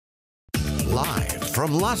Live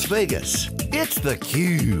from Las Vegas, it's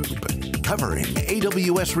theCUBE. Covering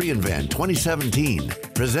AWS reInvent 2017.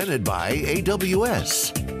 Presented by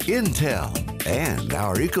AWS, Intel, and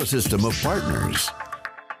our ecosystem of partners.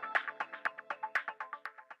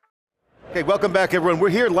 Okay, welcome back everyone. We're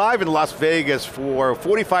here live in Las Vegas for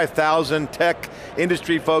 45,000 tech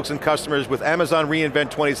industry folks and customers with Amazon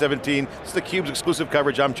reInvent 2017. It's theCUBE's exclusive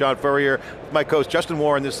coverage. I'm John Furrier, with my co-host Justin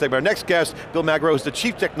Warren in this segment. Our next guest, Bill Magro, is the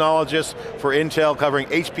Chief Technologist for Intel, covering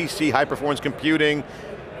HPC, high performance computing.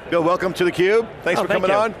 Bill, welcome to theCUBE. Thanks for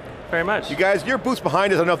coming on. Very much. You guys, your booth's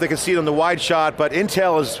behind us. I don't know if they can see it on the wide shot, but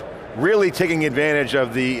Intel is really taking advantage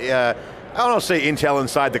of the, I don't want to say Intel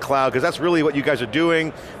inside the cloud, because that's really what you guys are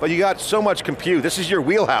doing, but you got so much compute. This is your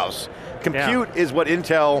wheelhouse. Compute is what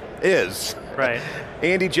Intel is. Right.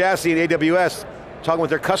 Andy Jassy at AWS, talking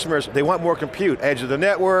with their customers, they want more compute, edge of the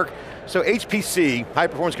network. So HPC, high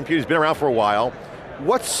performance compute, has been around for a while.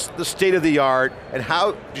 What's the state of the art, and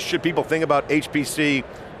how should people think about HPC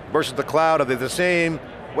versus the cloud? Are they the same?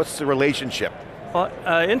 What's the relationship? Well,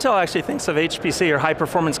 Intel actually thinks of HPC, or high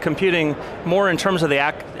performance computing, more in terms of the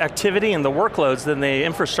activity and the workloads than the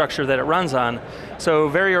infrastructure that it runs on. So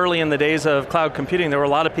very early in the days of cloud computing, there were a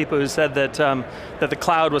lot of people who said that, that the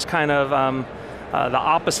cloud was kind of the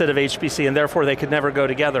opposite of HPC, and therefore they could never go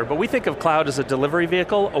together. But we think of cloud as a delivery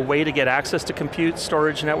vehicle, a way to get access to compute,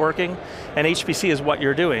 storage, networking, and HPC is what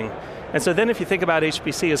you're doing. And so then if you think about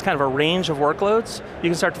HPC as kind of a range of workloads, you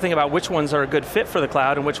can start to think about which ones are a good fit for the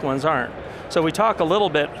cloud and which ones aren't. So we talk a little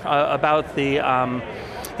bit about the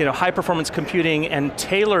high performance computing and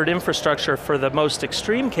tailored infrastructure for the most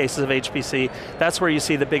extreme cases of HPC. That's where you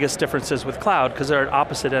see the biggest differences with cloud, because they're at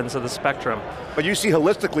opposite ends of the spectrum. But you see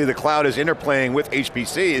holistically the cloud is interplaying with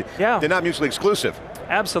HPC. Yeah. They're not mutually exclusive.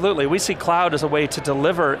 Absolutely, we see cloud as a way to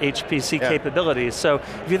deliver HPC capabilities. So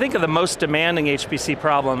if you think of the most demanding HPC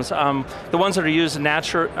problems, the ones that are used in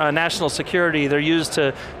national security, they're used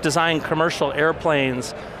to design commercial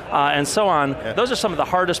airplanes, and so on. Those are some of the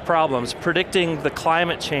hardest problems, predicting the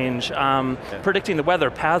climate change, predicting the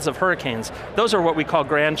weather, paths of hurricanes. Those are what we call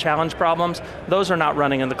grand challenge problems. Those are not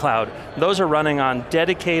running in the cloud. Those are running on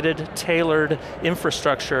dedicated, tailored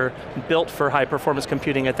infrastructure built for high performance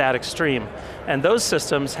computing at that extreme. And those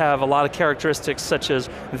systems have a lot of characteristics such as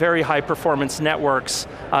very high performance networks,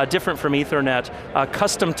 different from Ethernet,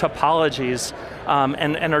 custom topologies,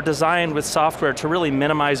 and are designed with software to really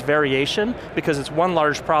minimize variation, because it's one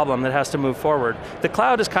large problem that has to move forward. The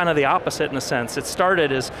cloud is kind of the opposite in a sense. It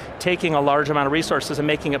started as taking a large amount of resources and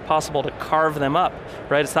making it possible to carve them up,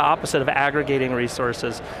 right? It's the opposite of aggregating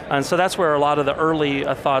resources. And so that's where a lot of the early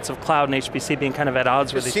thoughts of cloud and HPC being kind of at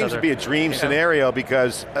odds with each other. It seems to be a dream scenario,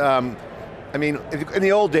 because I mean, in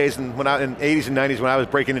the old days, in the 80s and 90s when I was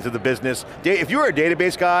breaking into the business, if you were a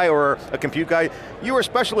database guy or a compute guy, you were a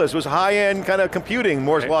specialist. It was high-end kind of computing.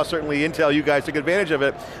 Moore's Law, certainly Intel, you guys took advantage of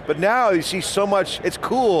it. But now you see so much, it's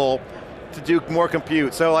cool to do more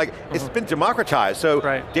compute. So like, it's been democratized. So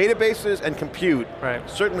databases and compute,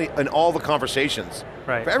 certainly in all the conversations.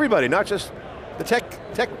 For everybody, not just the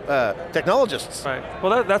technologists. Right,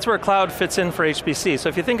 well that's where cloud fits in for HPC. So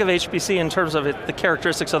if you think of HPC in terms of the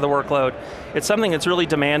characteristics of the workload, it's something that's really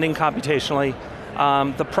demanding computationally.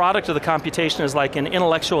 The product of the computation is like an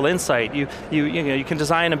intellectual insight. You can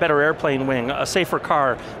design a better airplane wing, a safer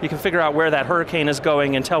car. You can figure out where that hurricane is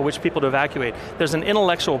going and tell which people to evacuate. There's an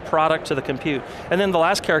intellectual product to the compute. And then the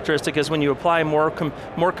last characteristic is when you apply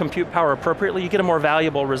more compute power appropriately, you get a more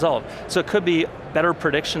valuable result. So it could be better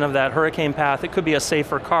prediction of that hurricane path. It could be a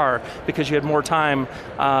safer car because you had more time,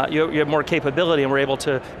 you had more capability, and were able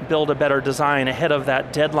to build a better design ahead of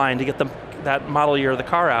that deadline to get that model year of the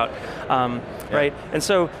car out, right? And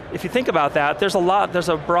so if you think about that, there's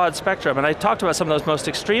a broad spectrum, and I talked about some of those most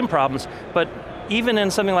extreme problems, but even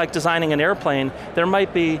in something like designing an airplane, there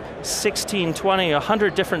might be 16, 20,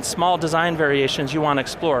 100 different small design variations you want to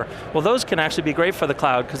explore. Well, those can actually be great for the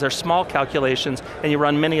cloud because they're small calculations and you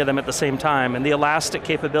run many of them at the same time, and the elastic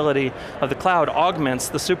capability of the cloud augments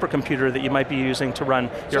the supercomputer that you might be using to run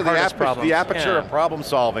your hardest problems. The aperture of problem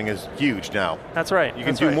solving is huge now. That's right. You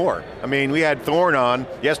can do more. I mean, we had Thorn on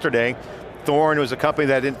yesterday. Thorn was a company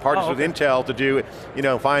that partners with Intel to do,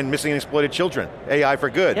 find missing and exploited children. AI for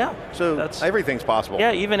good. Yeah. So everything's possible.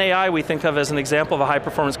 Yeah, even AI we think of as an example of a high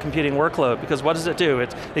performance computing workload, because what does it do?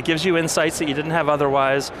 It gives you insights that you didn't have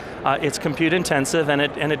otherwise. It's compute intensive, and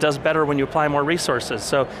it does better when you apply more resources.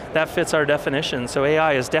 So that fits our definition. So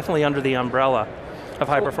AI is definitely under the umbrella. of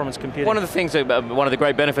high performance computing. One of the things, one of the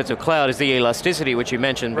great benefits of cloud is the elasticity, which you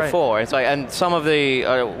mentioned before. It's like, and some of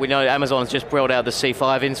the, we know Amazon's just brought out the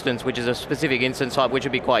C5 instance, which is a specific instance type, which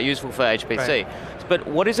would be quite useful for HPC. But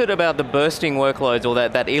what is it about the bursting workloads or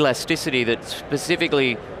that elasticity that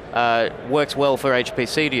specifically works well for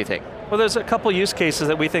HPC, do you think? Well, there's a couple use cases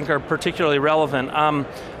that we think are particularly relevant.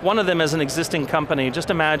 One of them is an existing company. Just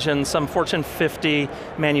imagine some Fortune 50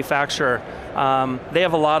 manufacturer. They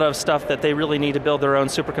have a lot of stuff that they really need to build their own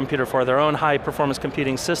supercomputer for, their own high performance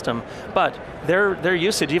computing system. But their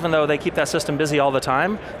usage, even though they keep that system busy all the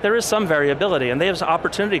time, there is some variability, and they have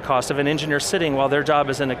opportunity cost of an engineer sitting while their job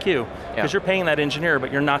is in a queue. Because you're paying that engineer,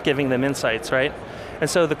 but you're not giving them insights, right? And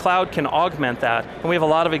so the cloud can augment that. And we have a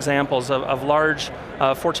lot of examples of large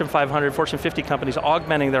Fortune 500, Fortune 50 companies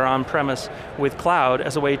augmenting their on-premise with cloud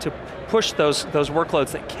as a way to push those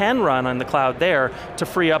workloads that can run on the cloud there to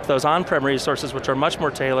free up those on-prem resources, which are much more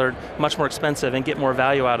tailored, much more expensive, and get more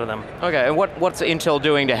value out of them. Okay, and what's Intel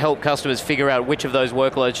doing to help customers figure out which of those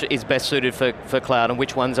workloads is best suited for cloud and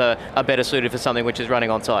which ones are better suited for something which is running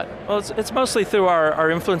on site? Well, it's mostly through our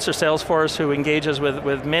influencer sales force who engages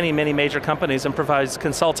with many, many major companies and provides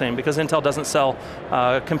consulting, because Intel doesn't sell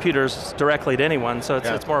computers directly to anyone, so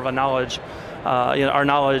it's more of a knowledge, our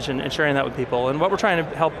knowledge and sharing that with people. And what we're trying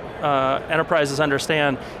to help enterprises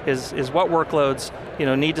understand is what workloads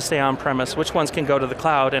need to stay on-premise, which ones can go to the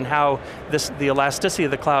cloud, and how the elasticity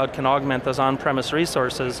of the cloud can augment those on-premise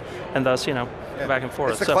resources, and thus, go back and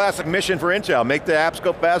forth. It's the classic mission for Intel, make the apps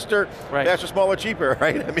go faster, faster, smaller, cheaper,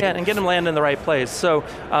 right? I mean, and get them land in the right place. So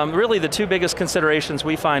really the two biggest considerations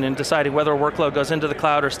we find in deciding whether a workload goes into the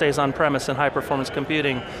cloud or stays on-premise in high-performance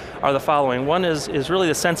computing are the following. One is really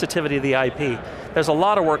the sensitivity of the IP. There's a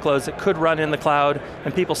lot of workloads that could run in the cloud,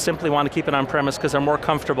 and people simply want to keep it on-premise because they're more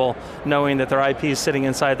comfortable knowing that their IP is sitting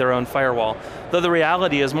inside their own firewall. Though the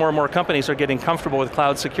reality is more and more companies are getting comfortable with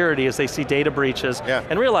cloud security as they see data breaches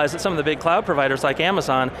and realize that some of the big cloud providers like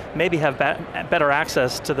Amazon maybe have better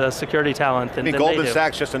access to the security talent than they do. Goldman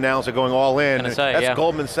Sachs just announced they're going all in. That's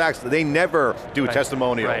Goldman Sachs. They never do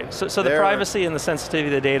testimonial. Right, so the privacy and the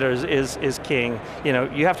sensitivity of the data is king.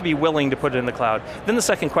 You have to be willing to put it in the cloud. Then the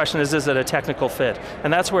second question is it a technical fit?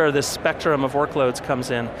 And that's where this spectrum of workloads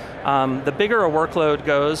comes in. The bigger a workload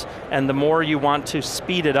goes, and the more you want to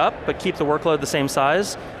speed it up, but keep the workload the same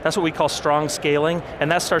size, that's what we call strong scaling,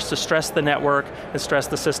 and that starts to stress the network and stress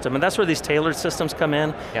the system. And that's where these tailored systems come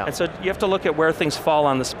in. And so you have to look at where things fall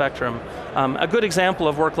on the spectrum. A good example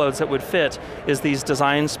of workloads that would fit is these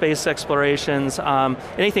design space explorations,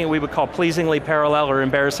 anything we would call pleasingly parallel or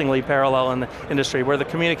embarrassingly parallel in the industry, where the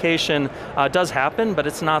communication does happen, but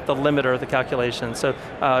it's not the limiter of the calculation. So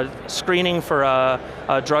screening for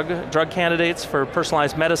drug candidates for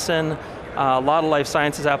personalized medicine, a lot of life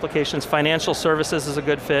sciences applications. Financial services is a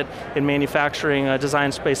good fit in manufacturing, design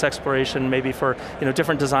space exploration, maybe for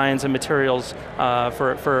different designs and materials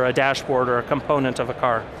for a dashboard or a component of a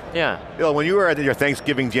car. Yeah. Bill, when you were at your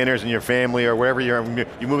Thanksgiving dinners and your family or wherever you're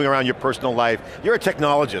moving around your personal life, you're a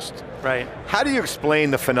technologist. Right. How do you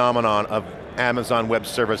explain the phenomenon of Amazon Web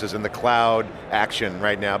Services and the cloud action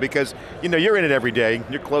right now? Because you're in it every day,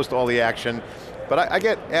 you're close to all the action, but I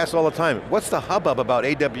get asked all the time, what's the hubbub about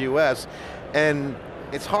AWS? And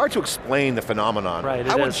it's hard to explain the phenomenon. Right,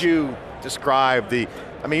 How would you describe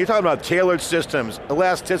you're talking about tailored systems,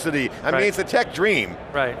 elasticity. I mean, it's a tech dream.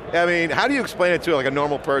 Right. I mean, how do you explain it to like a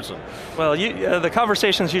normal person? Well, the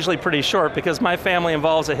conversation's usually pretty short because my family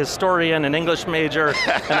involves a historian, an English major,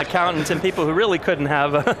 an accountant, and people who really couldn't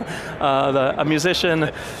have a musician,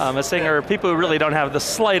 a singer, people who really don't have the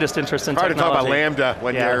slightest interest in technology. Hard to talk about Lambda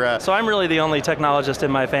when you're... So I'm really the only technologist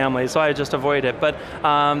in my family, so I just avoid it. But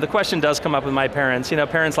the question does come up with my parents.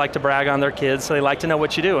 Parents like to brag on their kids, so they like to know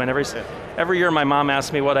what you do. And every year my mom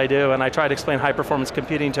asks me what I do, and I try to explain high performance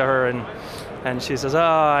computing to her, and she says, oh,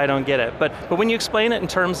 I don't get it. But when you explain it in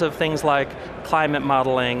terms of things like climate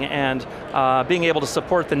modeling and being able to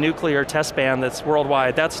support the nuclear test ban that's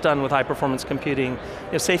worldwide, that's done with high performance computing,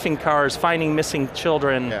 saving cars, finding missing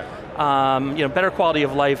children, better quality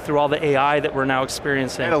of life through all the AI that we're now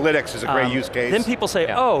experiencing. Analytics is a great use case. Then people say,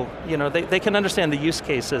 they can understand the use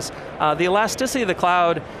cases. The elasticity of the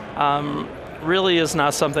cloud really is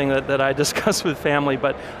not something that I discuss with family,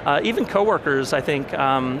 but even coworkers, I think,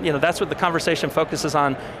 that's what the conversation focuses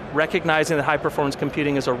on, recognizing that high performance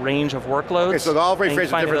computing is a range of workloads. Okay, so I'll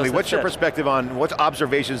rephrase it differently. What's your perspective on what's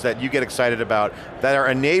observations that you get excited about that are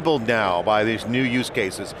enabled now by these new use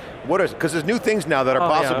cases? Because there's new things now that are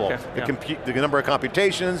possible. The number of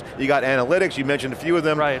computations, you got analytics, you mentioned a few of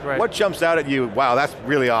them. Right. What jumps out at you? Wow, that's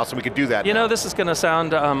really awesome, we could do that now. This is going to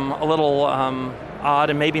sound a little odd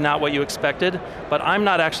and maybe not what you expected, but I'm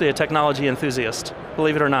not actually a technology enthusiast,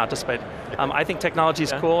 believe it or not, despite. I think technology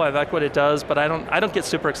is cool, I like what it does, but I don't get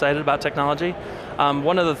super excited about technology.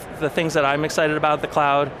 One of the things that I'm excited about the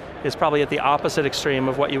cloud is probably at the opposite extreme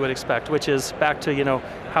of what you would expect, which is back to,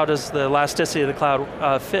 how does the elasticity of the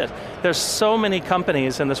cloud fit? There's so many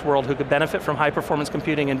companies in this world who could benefit from high performance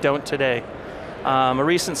computing and don't today. A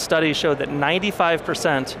recent study showed that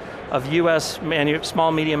 95% of US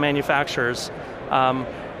small medium manufacturers,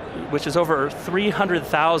 which is over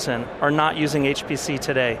 300,000, are not using HPC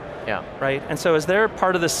today. Yeah. Right, and so as they're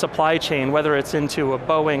part of this supply chain, whether it's into a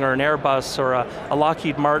Boeing or an Airbus or a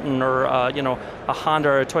Lockheed Martin or a Honda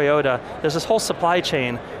or a Toyota, there's this whole supply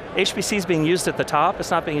chain. HPC is being used at the top,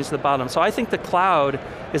 it's not being used at the bottom. So I think the cloud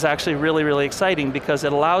is actually really, really exciting because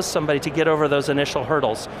it allows somebody to get over those initial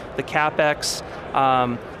hurdles. The CapEx,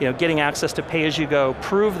 getting access to pay-as-you-go,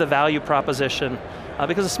 prove the value proposition,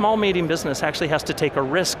 because a small, medium business actually has to take a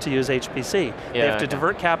risk to use HPC. They have to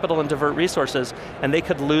divert capital and divert resources, and they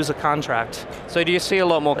could lose a contract. So do you see a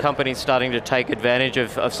lot more companies starting to take advantage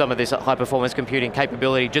of some of this high performance computing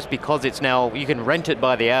capability just because it's now, you can rent it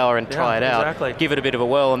by the hour and try it out, give it a bit of a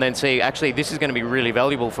whirl, and then see, actually this is going to be really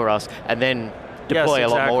valuable for us, and then deploy a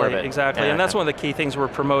lot more of it. Exactly, and that's one of the key things we're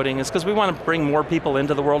promoting is because we want to bring more people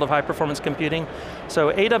into the world of high performance computing.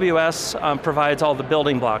 So AWS provides all the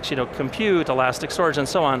building blocks, compute, elastic storage, and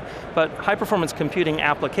so on, but high performance computing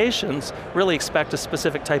applications really expect a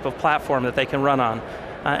specific type of platform that they can run on.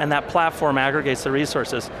 And that platform aggregates the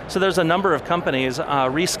resources. So there's a number of companies,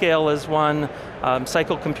 Rescale is one,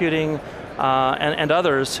 Cycle Computing, and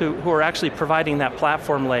others who are actually providing that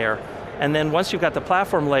platform layer. And then once you've got the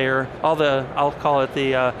platform layer, I'll call it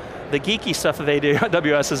the geeky stuff of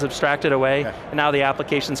AWS is abstracted away, and now the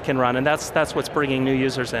applications can run, and that's what's bringing new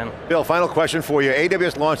users in. Bill, final question for you.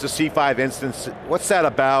 AWS launched the C5 instance. What's that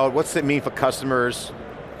about? What's it mean for customers?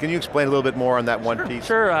 Can you explain a little bit more on that one piece?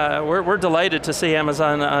 Sure, we're delighted to see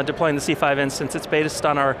Amazon deploying the C5 instance. It's based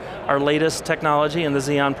on our latest technology in the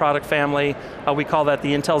Xeon product family. We call that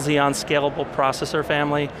the Intel Xeon Scalable Processor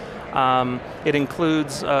family. It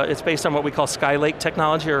includes, it's based on what we call Skylake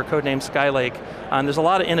technology, or codename Skylake. There's a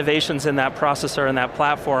lot of innovations in that processor and that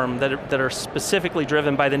platform that are specifically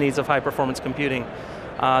driven by the needs of high performance computing.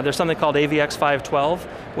 There's something called AVX 512,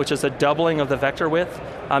 which is a doubling of the vector width.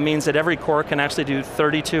 Means that every core can actually do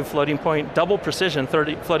 32 floating point, double precision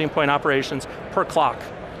 30 floating point operations per clock.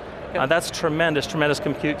 That's tremendous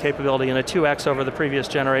compute capability, and a 2x over the previous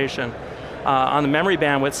generation. On the memory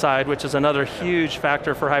bandwidth side, which is another huge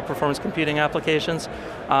factor for high performance computing applications,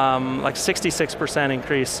 like 66%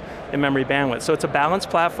 increase in memory bandwidth. So it's a balanced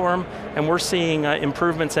platform, and we're seeing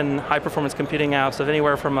improvements in high performance computing apps of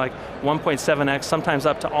anywhere from like 1.7x, sometimes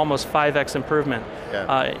up to almost 5x improvement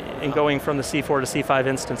in going from the C4 to C5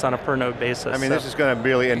 instance on a per node basis. I mean, this is going to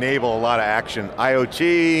really enable a lot of action.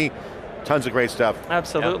 IoT, tons of great stuff.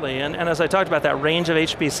 Absolutely, and as I talked about that range of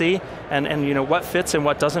HPC, and what fits and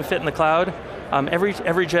what doesn't fit in the cloud,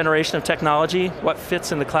 every generation of technology, what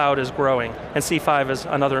fits in the cloud is growing, and C5 is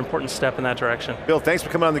another important step in that direction. Bill, thanks for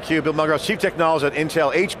coming on theCUBE. Bill Magro, Chief Technologist at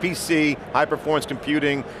Intel, HPC, high performance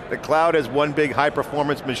computing. The cloud is one big high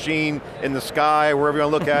performance machine in the sky, wherever you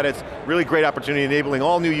want to look at it. It's really great opportunity, enabling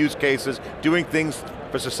all new use cases, doing things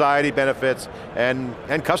for society benefits and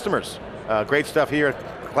customers. Great stuff here.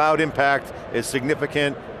 Cloud impact is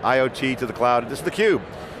significant, IoT to the cloud. This is theCUBE,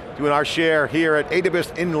 doing our share here at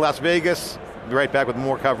AWS in Las Vegas. We'll be right back with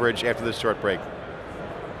more coverage after this short break.